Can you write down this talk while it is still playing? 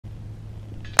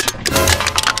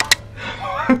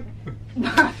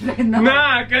No.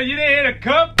 Nah, cause you didn't hit a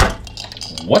cup.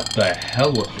 What the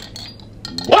hell was...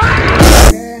 What?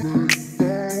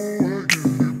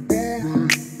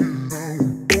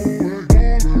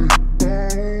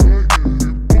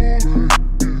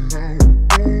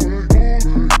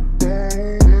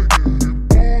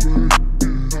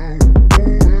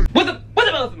 What's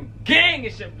about some gang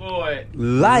and shit, boy?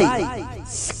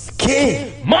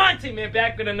 LightskinMonte, man,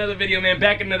 back with another video, man.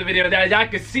 Back in another video that y'all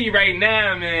can see right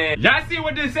now, man. Y'all see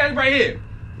what this says right here?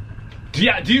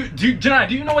 Janai,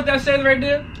 do you know what that says right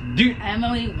there?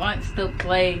 Emily wants to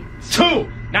play 2.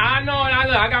 Now I know,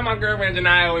 look, I got my girlfriend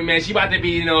Janai with me, man. She about to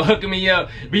be, you know, hooking me up,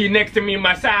 be next to me,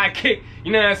 my sidekick.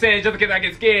 You know what I'm saying? Just in case I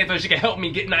get scared, so she can help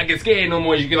me not get scared no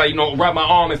more. She can, like, you know, rub my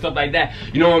arm and stuff like that.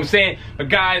 You know what I'm saying? But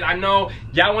guys, I know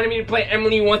y'all wanted me to play.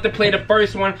 Emily wants to play the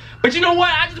first one, but you know what?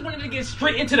 I just wanted to get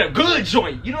straight into the good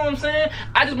joint. You know what I'm saying?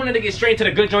 I just wanted to get straight into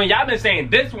the good joint. Y'all been saying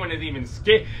this one is even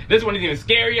scary. This one is even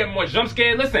scarier, more jump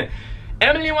scared. Listen,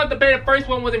 Emily wants to play the first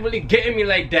one. Wasn't really getting me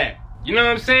like that. You know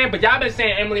what I'm saying? But y'all been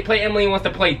saying Emily wants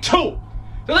to play 2. So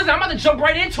listen, I'm about to jump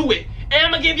right into it. And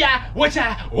I'm gonna give y'all what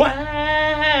y'all want.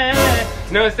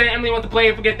 You know what I'm saying? Emily wants to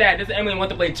play, forget that. This is Emily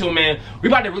wants to play 2, man. We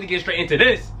about to really get straight into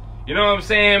this. You know what I'm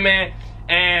saying, man?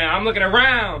 And I'm looking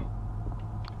around.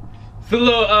 It's a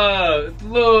little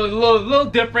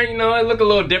different, you know. It look a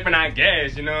little different, I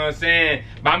guess. You know what I'm saying?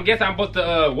 But I guess I'm supposed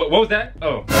to, what was that?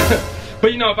 Oh.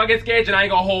 But you know, if I get scared, I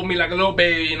ain't gonna hold me like a little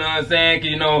baby, you know what I'm saying? Cause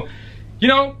you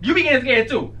know, you be getting scared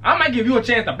too. I might give you a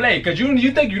chance to play, cause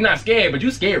you think you're not scared, but you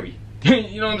scary.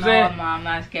 You know what I'm saying? No, I'm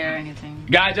not scared or anything.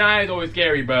 God, John is always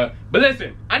scary, bro. But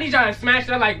listen, I need y'all to smash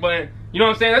that like button. You know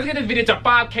what I'm saying? Let's get this video to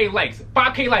 5K likes.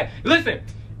 5K likes. Listen,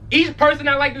 each person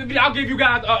that likes this video, I'll give you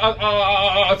guys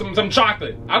some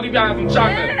chocolate. I'll give y'all some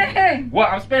chocolate. Hey. What?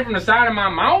 I'm spitting from the side of my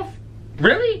mouth?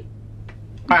 Really?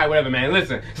 Alright, whatever, man.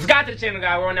 Listen, subscribe to the channel,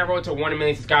 guys. We're on that road to 1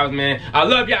 million subscribers, man. I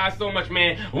love y'all so much,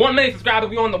 man. 1 million subscribers.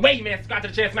 We on the way, man. Subscribe to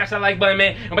the channel, smash that like button,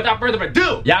 man. And without further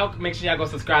ado, y'all make sure y'all go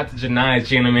subscribe to Janai's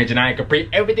channel, man. Janai Capri.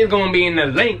 Everything's gonna be in the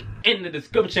link in the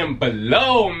description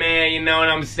below, man. You know what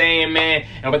I'm saying, man.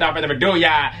 And without further ado,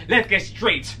 y'all, let's get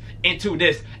straight into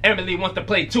this. Emily wants to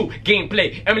play 2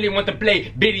 gameplay. Emily wants to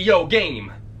play video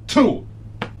game 2.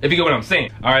 If you get what I'm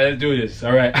saying. Alright, let's do this.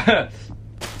 Alright.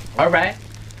 Alright.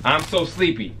 I'm so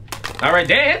sleepy. Alright,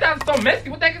 damn, that's so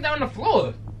messy. What the heck is that on the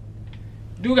floor?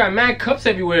 Dude got mad cups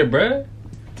everywhere, bruh.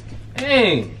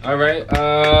 Dang. Alright,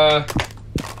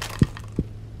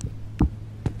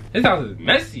 this house is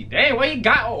messy. Dang, what he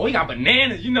got? Oh, he got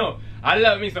bananas. You know, I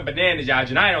love me some bananas, y'all.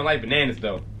 Janai don't like bananas,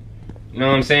 though. You know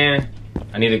what I'm saying?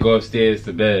 I need to go upstairs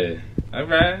to bed.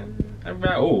 Alright.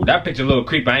 Alright. Oh, that picture a little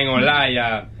creepy. I ain't gonna lie,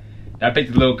 y'all. That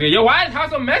picture's a little creepy. Yo, why is the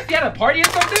house so messy? At a party or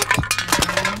something?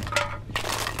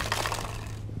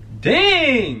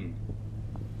 Dang!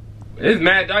 It's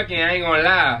mad dark in here, I ain't gonna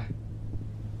lie.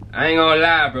 I ain't gonna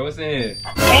lie, bro. What's in here?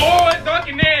 Oh, it's dark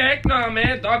in there. Heck no, man.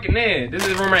 It's dark in there. This is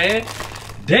his room right here.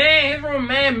 Dang, his room,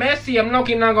 man, messy. I'm not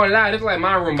gonna lie. This is like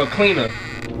my room, but cleaner.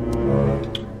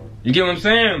 You get what I'm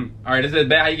saying? Alright, this is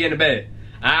bed. How you get in the bed?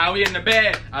 We in the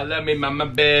bed. I love me, my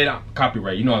bed.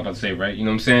 Copyright. You know what I'm about to say, right? You know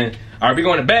what I'm saying? Alright, we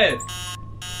going to bed.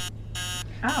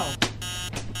 Ow.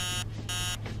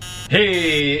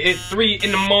 Hey, it's 3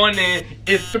 in the morning.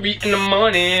 It's 3 in the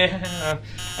morning.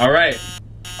 Alright.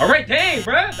 Alright, dang,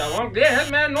 bruh. Yeah, that's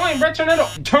mad annoying, bruh. Turn it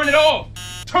off. Turn it off.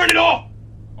 Turn it off.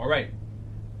 Alright.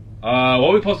 What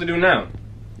are we supposed to do now?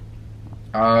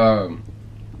 I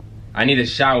need a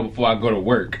shower before I go to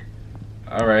work.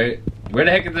 Alright. Where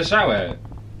the heck is the shower at?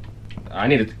 I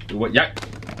need to... What? Yeah.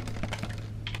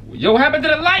 Yo, what happened to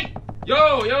the light?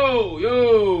 Yo.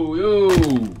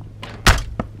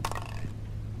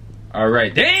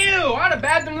 Alright, damn! Why the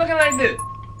bathroom looking like this?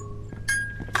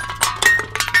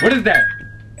 What is that?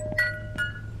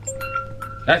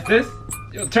 That's this?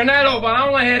 Yo, turn that over. I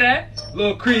don't want to hear that. A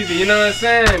little creepy, you know what I'm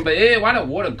saying? But yeah, why the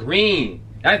water green?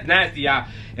 That's nasty, y'all.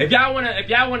 If y'all wanna,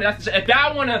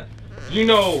 you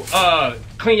know,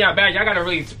 clean y'all back, y'all gotta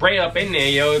really spray up in there,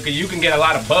 yo, cause you can get a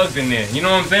lot of bugs in there. You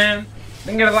know what I'm saying? You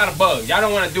can get a lot of bugs. Y'all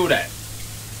don't want to do that.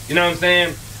 You know what I'm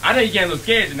saying? I know you getting a little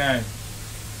scared tonight.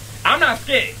 I'm not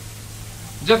scared.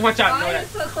 Just want y'all to know that.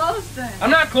 Why are you so close then?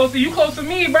 I'm not close to you. Close to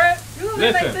me, bruh. You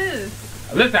look like this.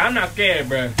 Listen, I'm not scared,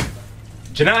 bruh.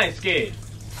 Janai ain't scared.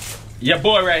 Your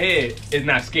boy right here is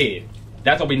not scared.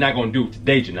 That's what we not gonna do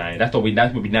today, Janai. That's what we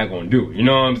not gonna do. You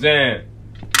know what I'm saying?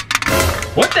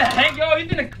 What the heck, yo? You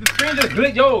think the screen just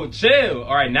glitched? Yo, chill.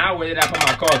 All right, now where did I put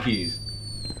my car keys?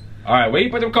 All right, where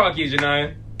you put them car keys,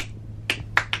 Janai?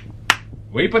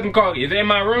 Where you put them car keys? Is it in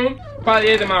my room? Probably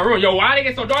is in my room. Yo, why they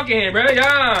get so dark in here, bro?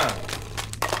 Yeah.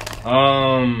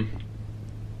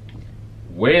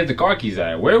 Where's the car keys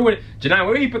at? Where would Janai?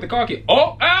 Where did he put the car key?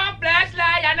 Oh,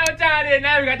 flashlight! I know what time it is.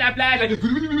 Now we got that flashlight.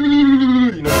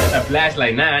 You know, got that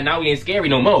flashlight. Now we ain't scary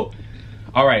no more.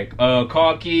 All right,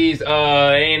 car keys.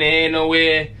 Ain't in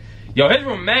nowhere. Yo, his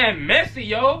room mad messy,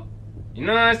 yo. You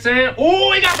know what I'm saying?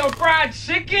 Ooh, he got some fried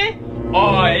chicken.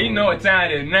 Oh, you know what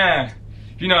time it is now.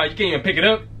 You know, you can't even pick it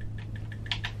up.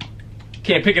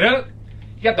 Can't pick it up.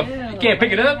 You got the. Ew, you can't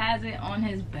pick it up. He has it on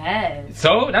his bed.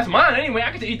 So that's mine anyway.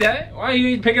 I get to eat that. Why don't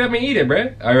you pick it up and eat it,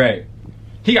 bruh? All right.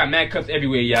 He got mad cups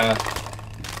everywhere, y'all.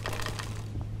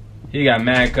 He got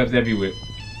mad cups everywhere.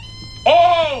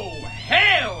 Oh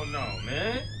hell no,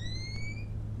 man.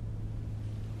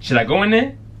 Should I go in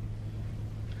there?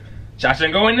 Should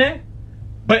I go in there?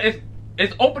 But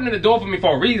it's opening the door for me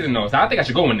for a reason though, so I think I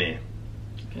should go in there.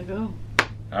 Okay, go.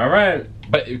 All right,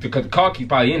 but because the car key's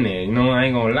probably in there, you know, I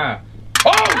ain't gonna lie.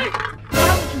 Oh!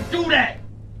 Why would you do that?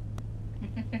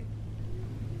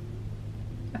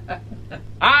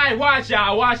 Alright, watch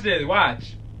y'all. Watch this.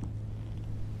 Watch.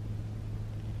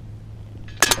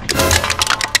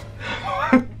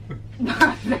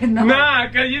 No. Nah,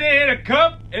 cause you didn't hit a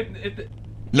cup.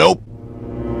 Nope.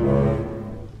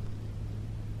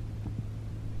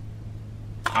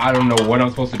 I don't know what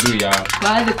I'm supposed to do, y'all.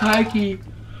 Buy the car key.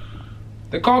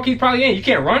 The car key's probably in. You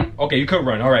can't run? Okay, you could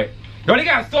run. All right. Yo, they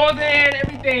got swords in and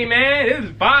everything, man. This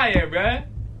is fire, bruh.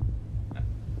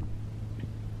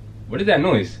 What is that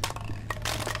noise?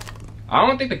 I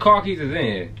don't think the car keys is in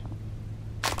here.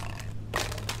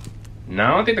 No, I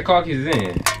don't think the car keys is in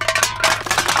here.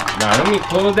 Nah, let me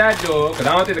close that door, because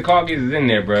I don't think the car keys is in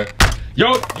there, bruh.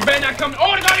 Yo, you better not come.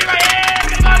 Oh, the car keys right here!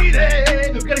 We got the car keys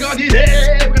there! We got the car keys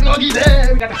there! We got the car keys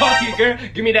there! We got the car keys, girl.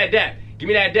 Give me that dap. Give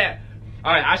me that dap.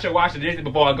 All right, I should wash the dishes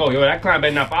before I go. Yo, that clown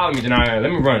better not follow me tonight. Let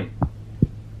me run.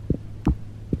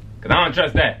 Because I don't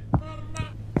trust that.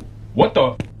 What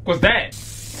the was that?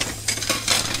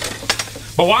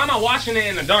 But why am I washing it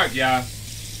in the dark, y'all?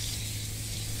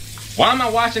 Why am I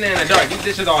washing it in the dark? These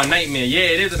dishes are a nightmare. Yeah,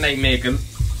 it is a nightmare. Cause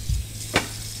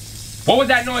what was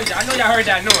that noise? I know y'all heard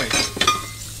that noise.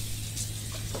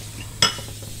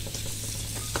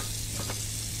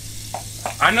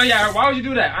 I know y'all heard. Why would you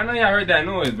do that? I know y'all heard that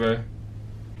noise, bro.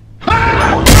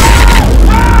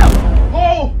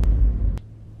 Oh!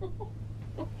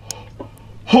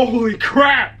 Holy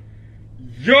crap!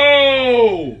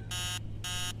 Yo!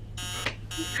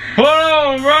 Hold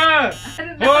on, bruh!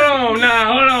 Hold on,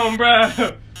 hold on,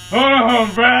 bruh! Hold on,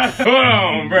 bruh! Hold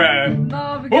on, bruh!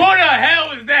 No, Who the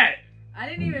hell is that? I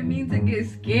didn't even mean to get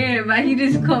scared, but he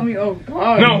just caught me off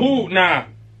guard. No,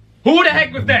 who the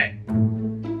heck was that?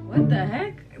 What the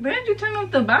heck? Didn't you turn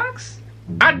off the box?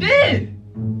 I did!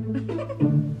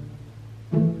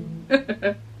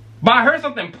 But I heard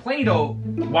something play though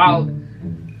while...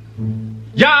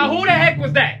 Y'all, who the heck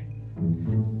was that?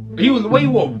 He was white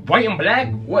and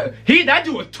black? What? That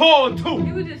dude was tall too.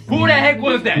 He was just Who the heck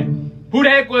was that? Who the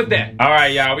heck was that?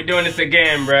 Alright, y'all, we doing this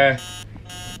again, bruh.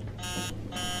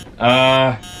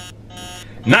 Not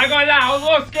gonna lie, I was a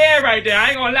little scared right there. I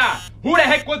ain't gonna lie. Who the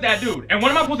heck was that dude? And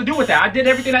what am I supposed to do with that? I did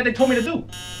everything that they told me to do.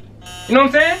 You know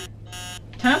what I'm saying?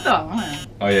 turn off the alarm.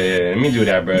 Oh, yeah. Let me do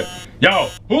that, bruh. Yo,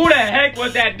 who the heck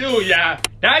was that dude, y'all?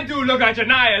 That dude look like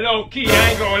Janaya low key, I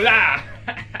ain't gonna lie.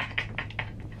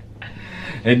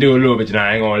 They do a little bit,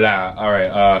 I ain't gonna lie.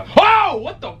 Alright, oh!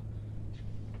 What the?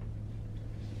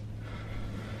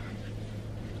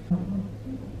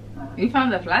 You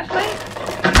found the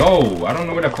flashlight? No, I don't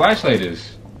know where the flashlight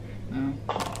is. Oh.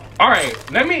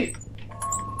 Alright, let me...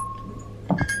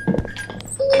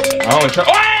 I don't try.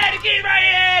 Oh, yeah, the key right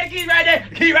here! The key right there!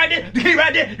 The key right there! The key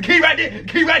right there! The key right there! The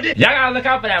key right there! Y'all gotta look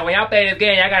out for that. When y'all play this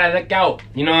game, y'all gotta look out.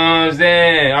 You know what I'm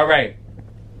saying? Alright.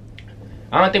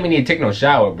 I don't think we need to take no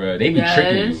shower, bro. They be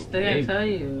tricking you. They gotta tell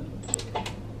you.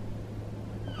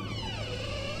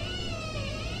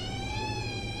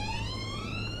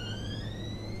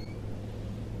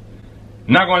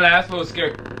 Not gonna lie, that's a little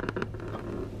scary.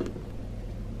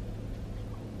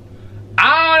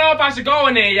 I don't know if I should go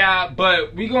in there, y'all,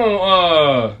 but we gonna,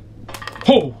 oh.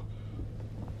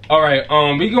 Alright,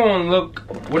 we gonna look,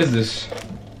 what is this?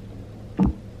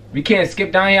 We can't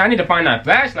skip down here. I need to find that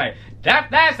flashlight. That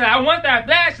flashlight, I want that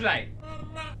flashlight.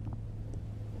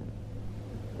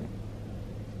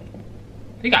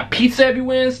 They got pizza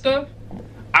everywhere and stuff.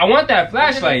 I want that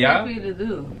flashlight, y'all. What do you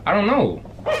do? I don't know.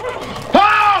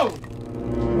 Oh!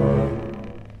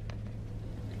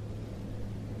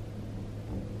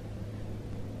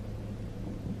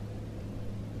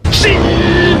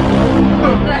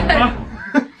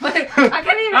 I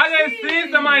can't even I just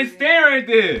see somebody staring right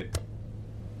there.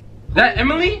 That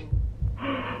Emily?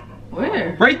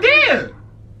 Where? Right there.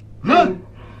 Look.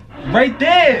 Right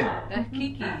there. That's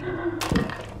Kiki.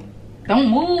 Don't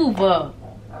move.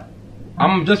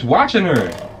 I'm just watching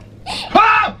her.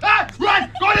 Ah! Ah!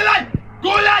 Run! Go to the light!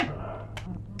 Go to the light!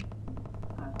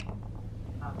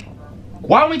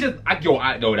 Why don't we just...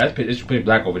 no, it's pretty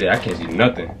black over there. I can't see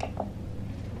nothing.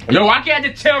 Yo, why can't I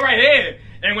just chill right here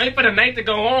and wait for the night to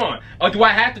go on? Or do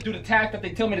I have to do the task that they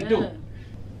tell me to do?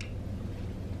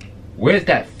 Where's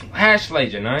that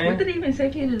flashlight, Janine? What did it even say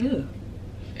for you to do?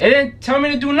 It didn't tell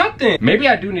me to do nothing. Maybe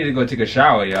I do need to go take a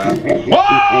shower, y'all.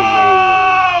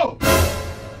 Whoa!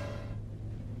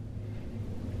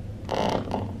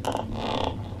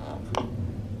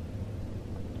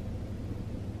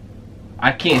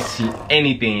 I can't see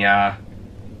anything, y'all.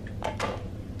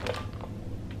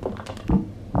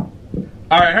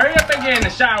 Alright, hurry up and get in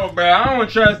the shower, bro. I don't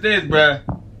trust this, bro.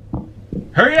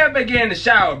 Hurry up and get in the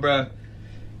shower, bro.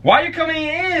 Why you coming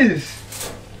in?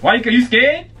 Why you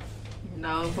scared?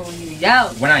 No, but when you yell.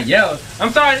 When I yell? I'm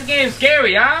sorry, this game's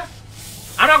scary, y'all.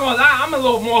 I'm not gonna lie, I'm a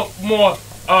little more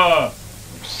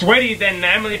sweaty than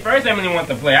Emily. First Emily wants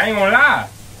to play. I ain't gonna lie.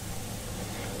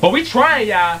 But we trying,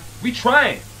 y'all. We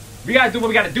trying. We gotta do what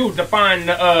we gotta do to find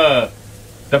I'm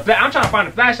trying to find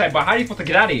the flashlight, but how are you supposed to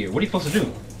get out of here? What are you supposed to do?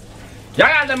 Y'all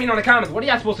gotta let me know in the comments. What are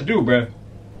y'all supposed to do, bro?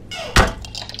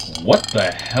 What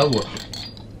the hell was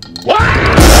this? What?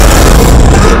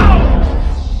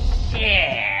 Oh,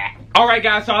 shit. Alright,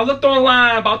 guys, so I looked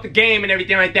online about the game and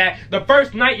everything like that. The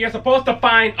first night, you're supposed to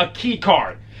find a key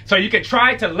card. So you can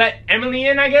try to let Emily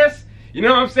in, I guess. You know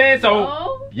what I'm saying? So,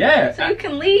 oh, yeah. So you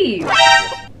can leave.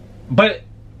 But,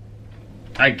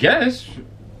 I guess.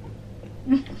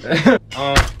 Wow,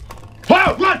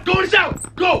 run! Go in the shower!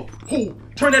 Go! Oh,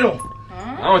 turn that off.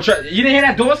 Huh? I don't trust. You didn't hear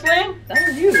that door slam? That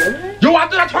was you, wasn't it? Yo, I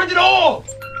thought I turned it off!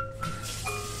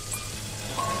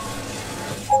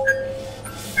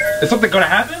 Is something gonna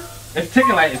happen? It's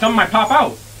ticking like something might pop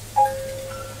out.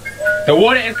 The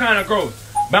water is kind of gross,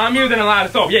 but I'm using a lot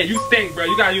of soap. Yeah, you stink, bro.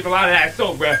 You gotta use a lot of that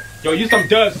soap, bro. Yo, use some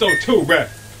Dove soap too, bro.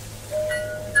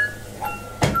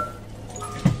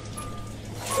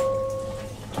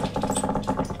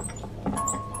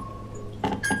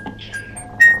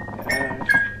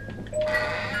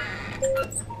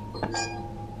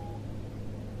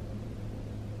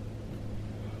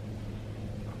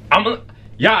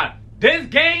 Y'all, this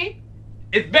game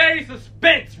is very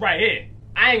suspense right here.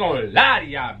 I ain't gonna lie to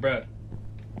y'all, bro.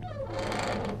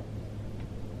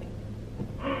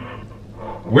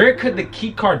 Where could the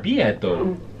key card be at,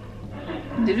 though?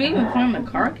 Did you even find the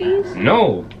car keys?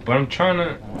 No, but I'm trying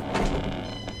to...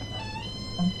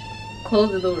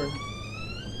 Close the door.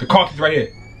 The car key's right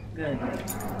here. Good.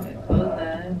 Okay, close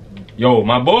that. Yo,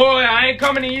 my boy, I ain't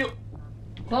coming to you.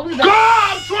 Close Go!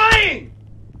 that. I'm trying!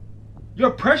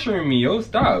 You're pressuring me, yo.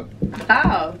 Stop.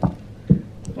 How?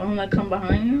 Want him to come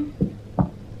behind you?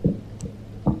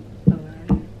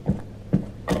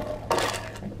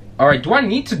 Alright, do I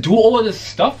need to do all of this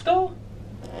stuff, though?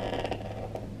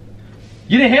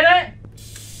 You didn't hear that?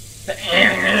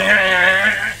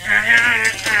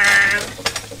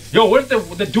 Yo, what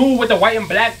if the dude with the white and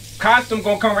black costume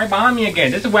gonna come right behind me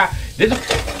again? This is where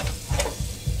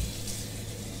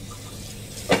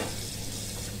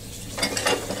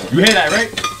You hear that, right?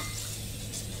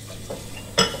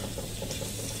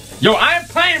 Yo, I ain't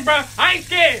playing, bro. I ain't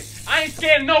scared. I ain't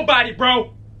scared of nobody,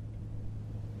 bro.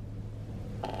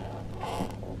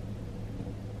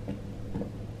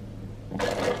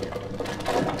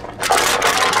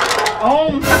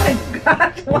 Oh my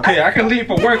gosh. Okay, I can leave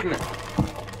for work now.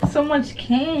 So much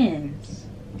cans.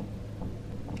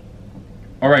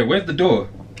 Alright, where's the door?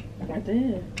 Right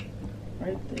there.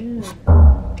 Right there.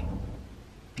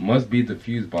 Must be the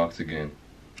fuse box again.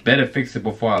 Better fix it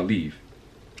before I leave.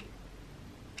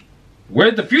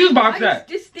 Where's the fuse box Why at?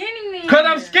 you just standing there? Cause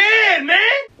I'm scared, man!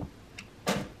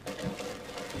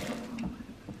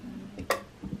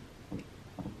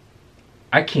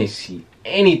 I can't see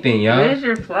anything, y'all. Where's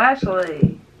your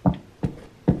flashlight?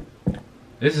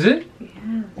 This is it?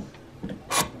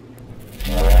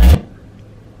 Yes.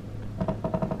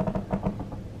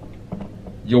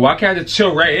 Yo, why can't I just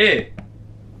chill right here?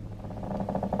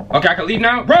 Okay, I can leave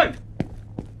now. Run!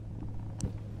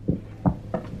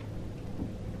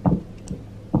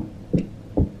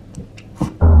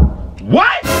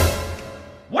 What?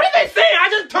 What did they say? I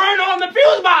just turned on the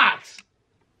fuse box!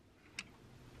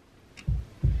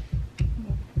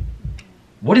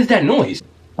 What is that noise?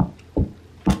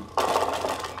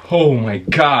 Oh my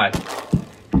god.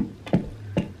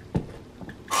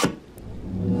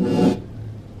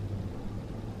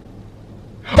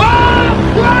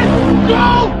 Ah! Run!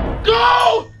 Go!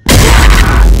 Go!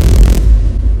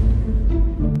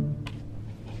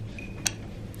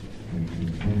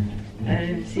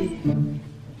 to see.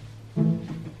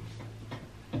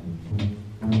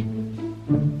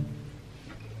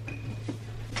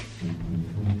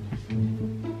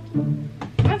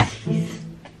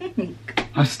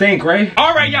 I stink, right?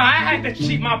 Alright, y'all, I had to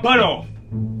cheat my butt off.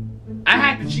 I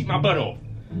had to cheat my butt off.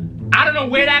 I don't know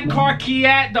where that car key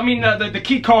at. I mean, the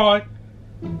key card.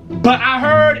 But I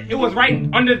heard it was right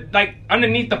under, like,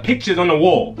 underneath the pictures on the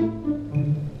wall.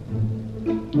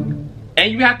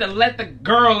 And you have to let the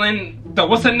girl in,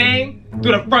 what's her name?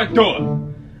 Through the front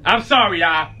door. I'm sorry,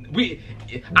 y'all.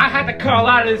 I had to cut a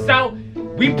lot of this out.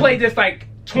 We played this like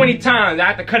 20 times. I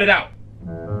had to cut it out.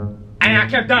 And I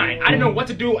kept dying. I didn't know what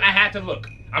to do. I had to look.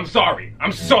 I'm sorry.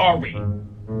 I'm sorry.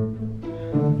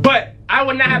 But I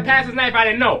would not have passed this night if I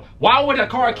didn't know. Why would a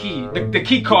car key, the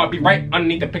key card, be right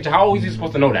underneath the picture? How was you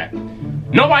supposed to know that?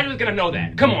 Nobody was gonna know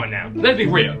that. Come on now. Let's be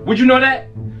real. Would you know that?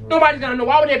 Nobody's gonna know.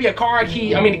 Why would there be a car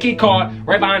key, the key card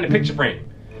right behind the picture frame?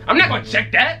 I'm not gonna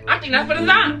check that. I think that's for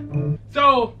design.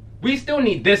 So, we still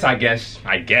need this, I guess.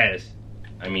 I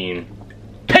mean,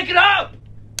 pick it up!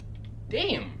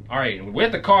 Damn. Alright,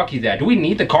 where's the car keys at? Do we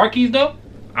need the car keys though?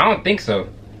 I don't think so.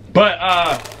 But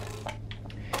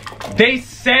they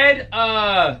said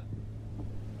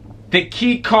the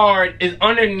key card is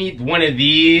underneath one of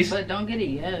these. But don't get it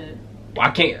yet. I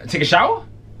can't take a shower?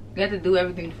 You have to do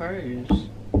everything first.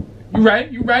 You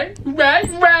right, girl.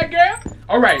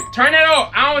 Alright, turn that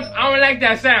off. I don't like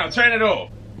that sound. Turn it off.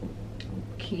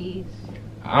 Keys.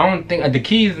 I don't think the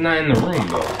key is not in the room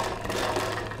though.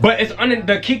 But it's under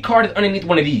the key card is underneath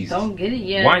one of these. Don't get it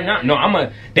yet. Why not?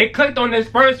 No, they clicked on this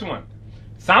first one.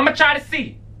 So I'm gonna try to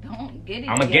see. Don't get it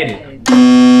I'm gonna yet. get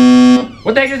it.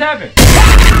 What the heck just happened?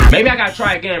 Maybe I gotta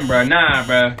try again, bro. Nah,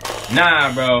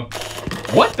 bro.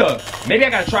 What the? Maybe I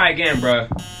gotta try again, bro.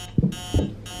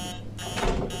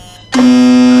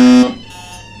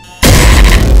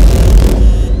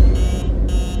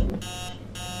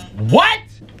 What?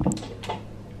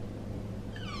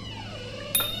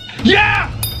 Yeah!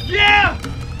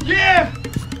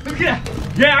 Let's get that.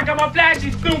 Yeah, I got my flash,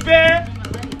 you stupid.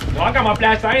 No, I got my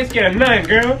flashlight. I ain't scared of nothing,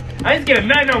 girl. I ain't scared of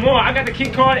nothing no more. I got the key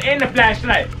card and the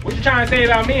flashlight. What you trying to say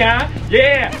about me, huh?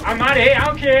 Yeah, I'm out of here. I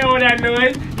don't care all that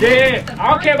noise. Yeah,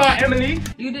 I don't care about Emily.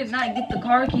 You did not get the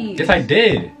car keys. Yes, I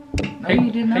did. No,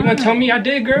 you did not. You gonna tell me I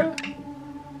did, girl?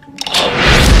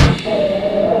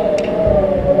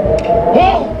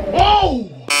 Whoa!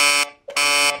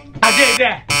 I did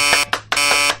that.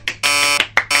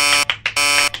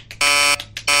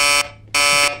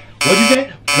 What'd you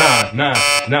say?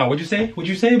 Nah. What'd you say? What'd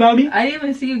you say about me? I didn't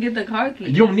even see you get the car key.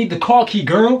 You don't need the car key,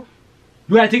 girl.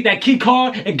 You gotta take that key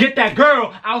card and get that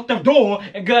girl out the door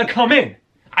and come in.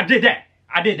 I did that.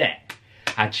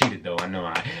 I cheated though, I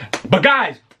know. But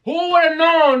guys, who would have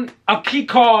known a key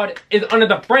card is under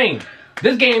the frame?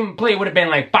 This gameplay would have been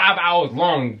like 5 hours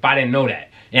long if I didn't know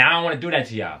that. And I don't want to do that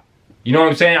to y'all. You know what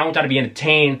I'm saying? I want y'all to be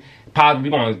entertained. Probably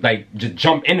gonna like just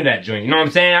jump into that joint. You know what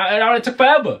I'm saying? It already took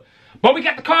forever. But we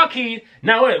got the car keys.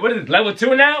 Now what is this? Level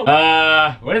 2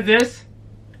 now? What is this?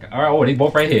 Alright, oh, they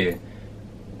both right here.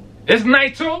 It's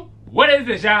night 2? What is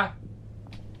this, y'all?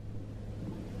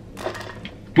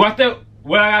 What I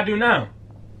gotta do now?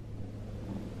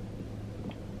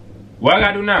 What I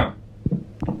gotta do now?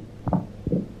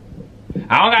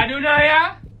 I don't gotta do nothing,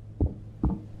 y'all?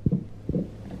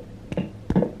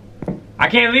 I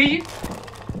can't leave?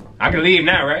 I can leave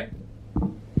now, right?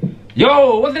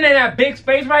 Yo, wasn't there that big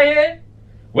space right here?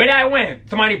 Where that went?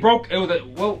 Somebody broke, it was a,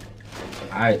 well,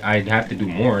 I'd have to do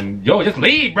more. And, yo, just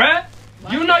leave, bruh.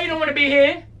 You know you don't want to be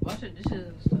here. Wash the dishes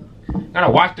and stuff. Gotta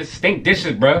wash the stink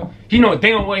dishes, bruh. He know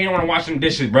damn well he don't want to wash them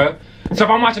dishes, bruh. So if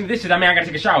I'm washing the dishes, I mean I gotta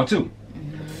take a shower too.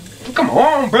 Come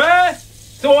on, bruh.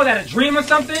 So was that a dream or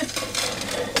something?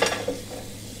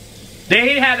 Did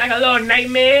he have like a little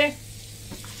nightmare?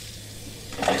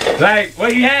 Like,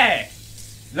 what he had?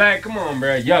 Like, come on,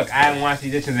 bro. Yuck, I haven't washed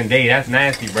these dishes in days. That's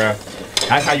nasty, bro.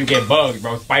 That's how you get bugs,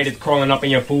 bro. Spiders crawling up in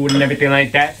your food and everything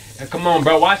like that. Like, come on,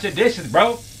 bro. Wash your dishes,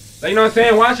 bro. Like, you know what I'm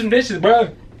saying? Wash them dishes, bro.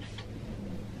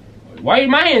 Why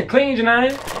my hand clean,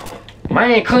 Janine? My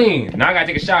hand clean. Now I gotta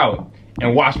take a shower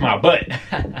and wash my butt.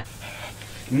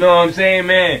 You know what I'm saying,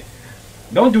 man?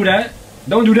 Don't do that.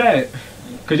 Don't do that.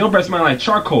 Because your breath smell like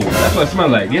charcoal. That's what it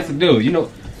smells like. Yes, it do. You know,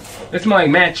 it smell like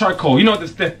mad charcoal. You know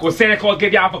what Santa Claus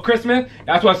give y'all for Christmas?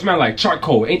 That's what it smell like,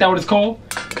 charcoal. Ain't that what it's called?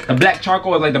 The black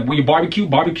charcoal is like when you barbecue.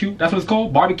 That's what it's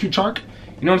called, barbecue chark.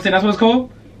 You know what I'm saying? That's what it's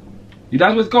called.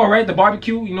 That's what it's called, right? The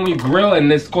barbecue. You know when you grill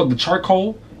and it's called the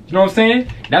charcoal. You know what I'm saying?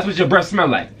 That's what your breath smell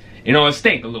like. You know, it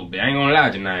stink a little bit. I ain't gonna lie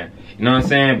to you now. You know what I'm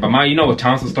saying? But you know what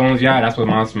tonsil stones, y'all? That's what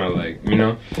mine smell like. You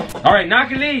know? All right, now I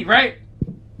can leave, right?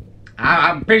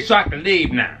 I'm pretty sure I can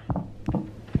leave now.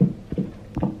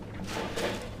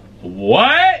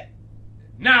 What?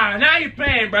 Nah, now you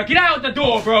playing, bro. Get out the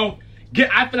door, bro.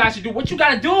 I feel I should do what you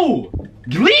gotta do.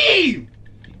 Leave.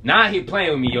 Nah, he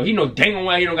playing with me, yo. He know dang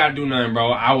well he don't gotta do nothing, bro.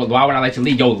 Why would I let you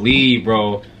leave? Yo, leave,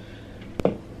 bro.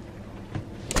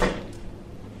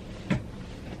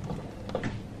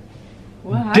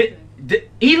 What happened?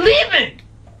 He leaving.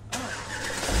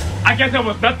 I guess that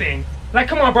was nothing. Like,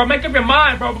 come on, bro. Make up your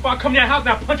mind, bro, before I come to your house and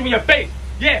I punch you in your face.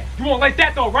 Yeah, you won't like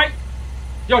that, though, right?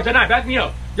 Yo, Janai, back me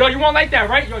up. Yo, you won't like that,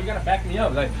 right? Yo, you gotta back me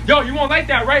up. Like, yo, you won't like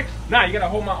that, right? Nah, you gotta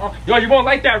hold my arm. Yo, you won't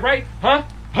like that, right? Huh?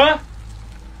 Huh?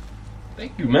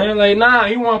 Thank you, man. Like, nah,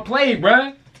 he wanna play,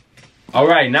 bruh. All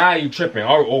right, now you tripping.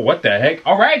 Oh, what the heck?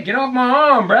 All right, get off my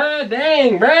arm, bruh.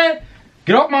 Dang, bruh.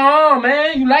 Get off my arm,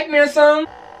 man. You like me or something?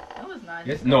 That was nice.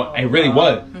 Yes, no, it really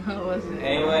was. What was it?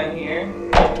 Anyone here?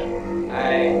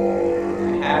 I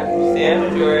have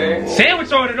sandwich order.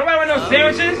 Sandwich order? Nobody want no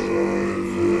sandwiches?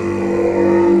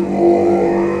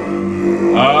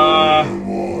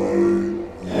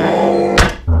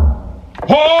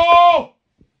 Oh!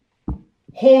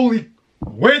 Holy,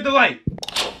 where's the light?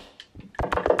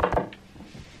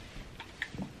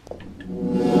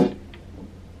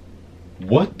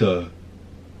 What the?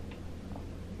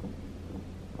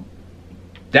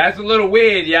 That's a little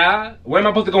weird, y'all. Where am I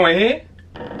supposed to go in here?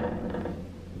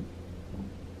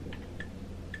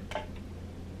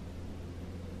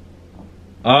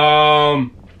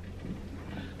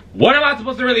 What am I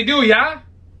supposed to really do, y'all?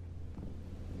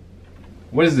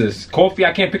 What is this? Coffee?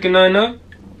 I can't pick nothing up?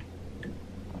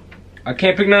 I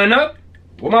can't pick nothing up?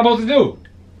 What am I supposed to do?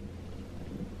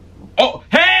 Oh,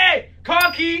 hey!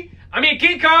 Car key! I mean,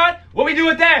 key card! What we do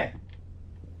with that?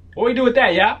 What we do with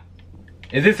that, y'all?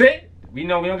 Is this it? We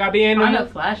know we don't gotta be in no Find more? a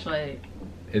flashlight.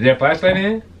 Is there a flashlight in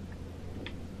here?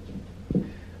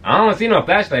 I don't see no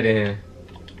flashlight in here.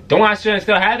 Don't I still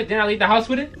have it? Didn't I leave the house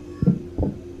with it?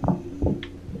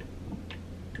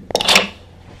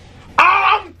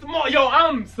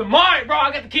 I'm smart, bro.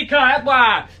 I got the key card. That's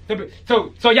why.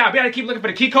 So yeah, we gotta keep looking for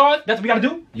the key cards. That's what we gotta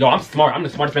do. Yo, I'm smart. I'm the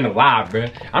smartest man alive, bro.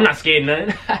 I'm not scared of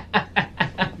nothing.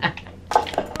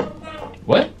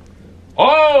 What?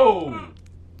 Oh!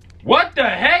 What the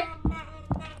heck?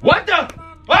 What the?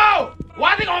 Oh!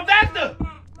 Why are they going faster?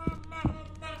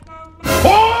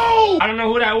 Oh! I don't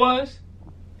know who that was,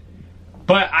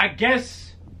 but I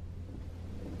guess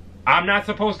I'm not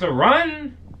supposed to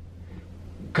run.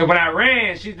 Cause when I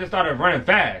ran, she just started running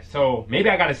fast. So maybe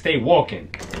I gotta stay walking.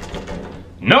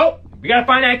 Nope. We gotta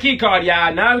find that key card,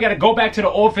 y'all. Now we gotta go back to the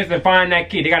office and find that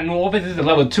key. They got a new office. This is a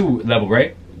level 2 level,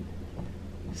 right?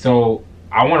 So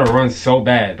I wanna run so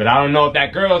bad, but I don't know if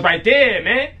that girl is right there,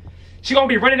 man. She gonna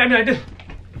be running at me like this.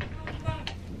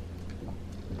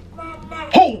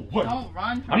 Oh, what? Don't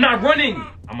run. I'm not running.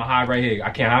 I'm gonna hide right here.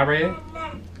 I can't hide right here?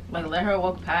 Like, let her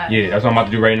walk past. Yeah, that's what I'm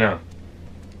about to do right now.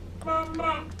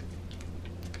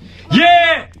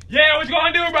 Yeah! Yeah, what you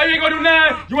gonna do, bro? You ain't gonna do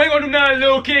nothing. You ain't gonna do nothing,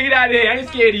 little kid. Get out of here. I ain't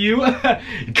scared of you.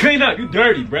 Clean up. You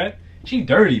dirty, bruh. She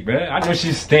dirty, bruh. I know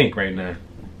she stink right now.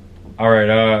 Alright,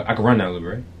 I can run now, little,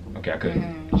 right? Okay, I could.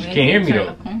 She can't hear me,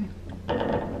 though.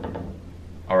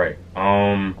 Alright,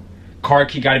 car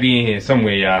key gotta be in here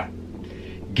somewhere, y'all.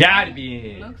 Gotta be in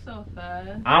here. Look so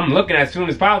fast. I'm looking as soon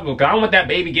as possible, because I don't want that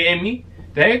baby getting me.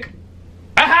 The heck?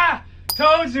 Aha!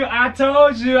 Told you, I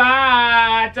told you,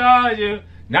 I told you.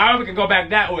 Now we can go back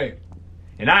that way.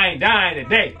 And I ain't dying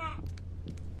today.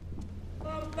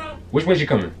 Which way she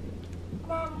coming?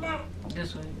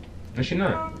 This way. No, she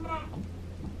not.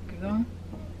 Keep going?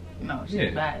 No,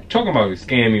 she's back. Talking about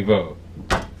scammy vote.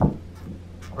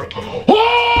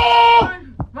 Oh!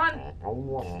 Run!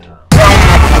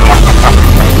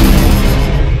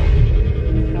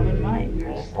 That was mine.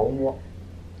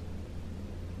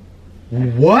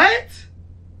 What?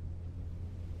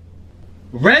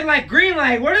 Red light, green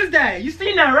light, what is that? You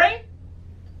seen that, right?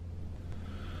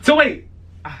 So wait.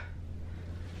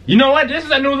 You know what? This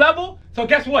is a new level. So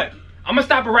guess what? I'm gonna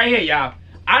stop it right here, y'all.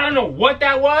 I don't know what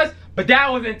that was, but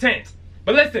that was intense.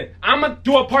 But listen, I'm gonna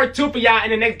do a part 2 for y'all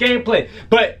in the next gameplay.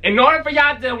 But in order for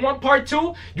y'all to want part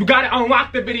 2, you gotta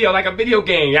unlock the video like a video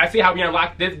game. Y'all see how we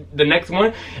unlock the next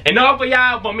one? In order for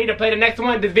y'all want me to play the next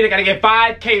one, this video gotta get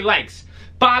 5K likes.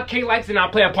 5K likes and I'll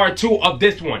play a part 2 of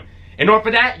this one. In order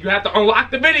for that, you have to unlock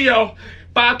the video.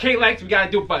 5K likes, we gotta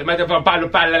do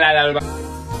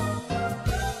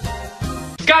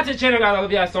Scott to the channel, guys. I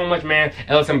love y'all so much, man.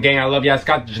 LSM gang, I love y'all.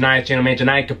 Scott to Janaya channel, man.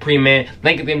 Janaya Capri, man.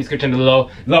 Link is in the description below.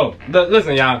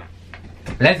 Listen, y'all.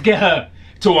 Let's get her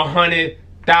to 100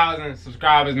 100,000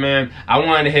 subscribers, man. I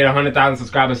wanted to hit 100,000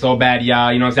 subscribers so bad,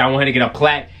 y'all. You know what I'm saying? I wanted to get a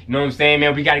plaque. You know what I'm saying,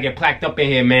 man? We gotta get plaqued up in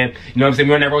here, man. You know what I'm saying?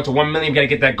 We're on that road to 1 million. We gotta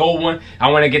get that gold one.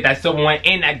 I wanna get that silver one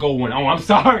and that gold one. Oh, I'm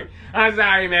sorry. I'm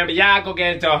sorry, man. But y'all go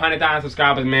get into 100,000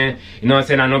 subscribers, man. You know what I'm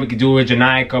saying? I know we can do it,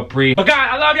 Janai, Capri. But God,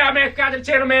 I love y'all, man. Subscribe to the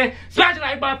channel, man. Smash the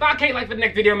like button if I can't like for the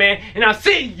next video, man. And I'll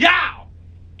see y'all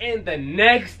in the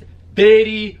next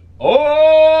video.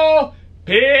 Oh,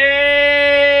 peace.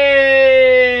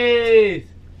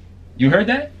 You heard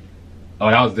that? Oh,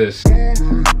 that was this.